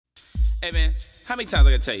Hey man, how many times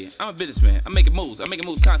I gotta tell you? I'm a businessman. I'm making moves. I'm making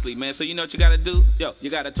moves constantly, man. So you know what you gotta do? Yo,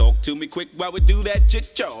 you gotta talk to me quick while we do that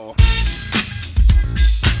shit, y'all.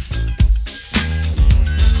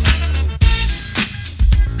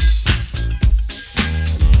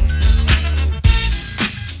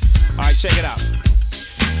 Alright, check it out.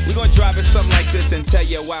 We're gonna drop it something like this and tell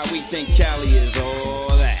you why we think Cali is all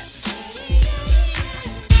that.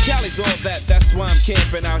 Cali's all that, that's why I'm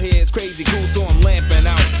camping out here. It's crazy cool, so I'm lamping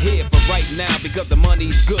out here for right now because the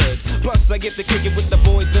money's good. Plus, I get to kick it with the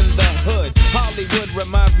boys in the hood. Hollywood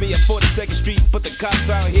reminds me of 42nd Street, but the cops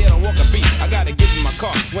out here don't walk a beat. I gotta get in my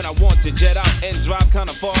car when I want to jet out and drive kinda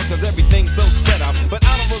far, cause everything's so spread out. But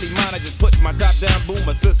I don't really mind, I just put my top down, boom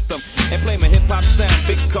my system, and play my hip-hop sound.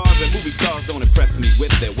 Big cars and movie stars don't impress me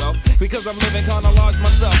with their wealth, because I'm living kinda large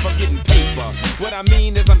myself, I'm getting paper. What I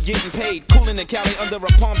mean is I'm getting paid, cooling in Cali under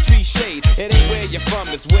a palm tree shade. It ain't where you're from,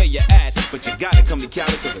 it's where you're at, but you gotta come to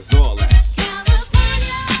Cali cause it's all that.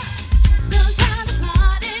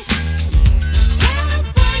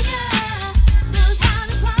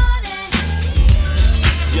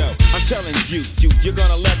 Telling you're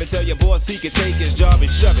gonna love it. Tell your boss he can take his job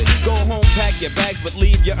and shove it. Go home, pack your bags, but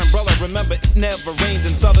leave your umbrella. Remember, it never rains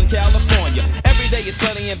in Southern California. Every day is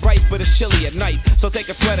sunny and bright, but it's chilly at night. So take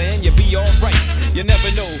a sweater and you'll be alright. You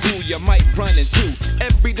never know who you might run into.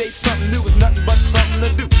 Every day something new is nothing but something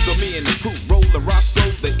to do. So me and the crew roll the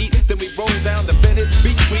Roscoe's to eat. Then we roll down the Venice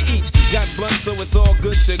Beach. We each got blunt, so it's all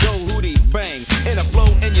good to go. Hootie bang in a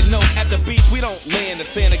flow, and you know at the beach we don't lay in the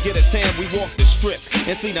sand to get a tan. We walk the strip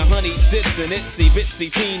and see the honey dips and itsy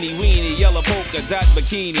bitsy teeny weeny yellow polka dot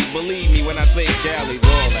bikinis. Believe me when I say Cali's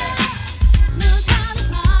all that.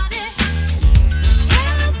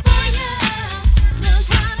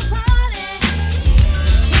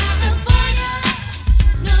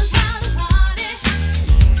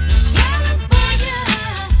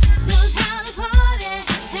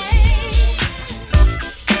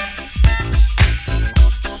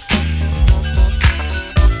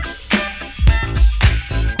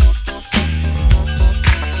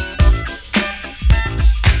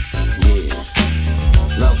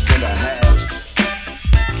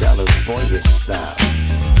 California style.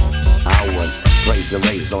 I was praised and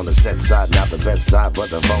raised on the set side, not the best side, but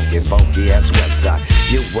the funky ass west side.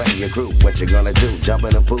 You and your crew, what you gonna do? Jump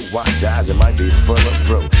in the pool, watch your eyes, it might be full of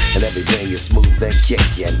brew. And everything is smooth and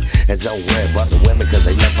kicking. And don't worry about the women, cause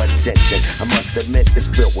they love attention. I must admit,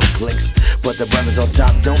 it's filled with clicks, but the brothers on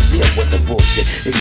top don't deal with the bullshit.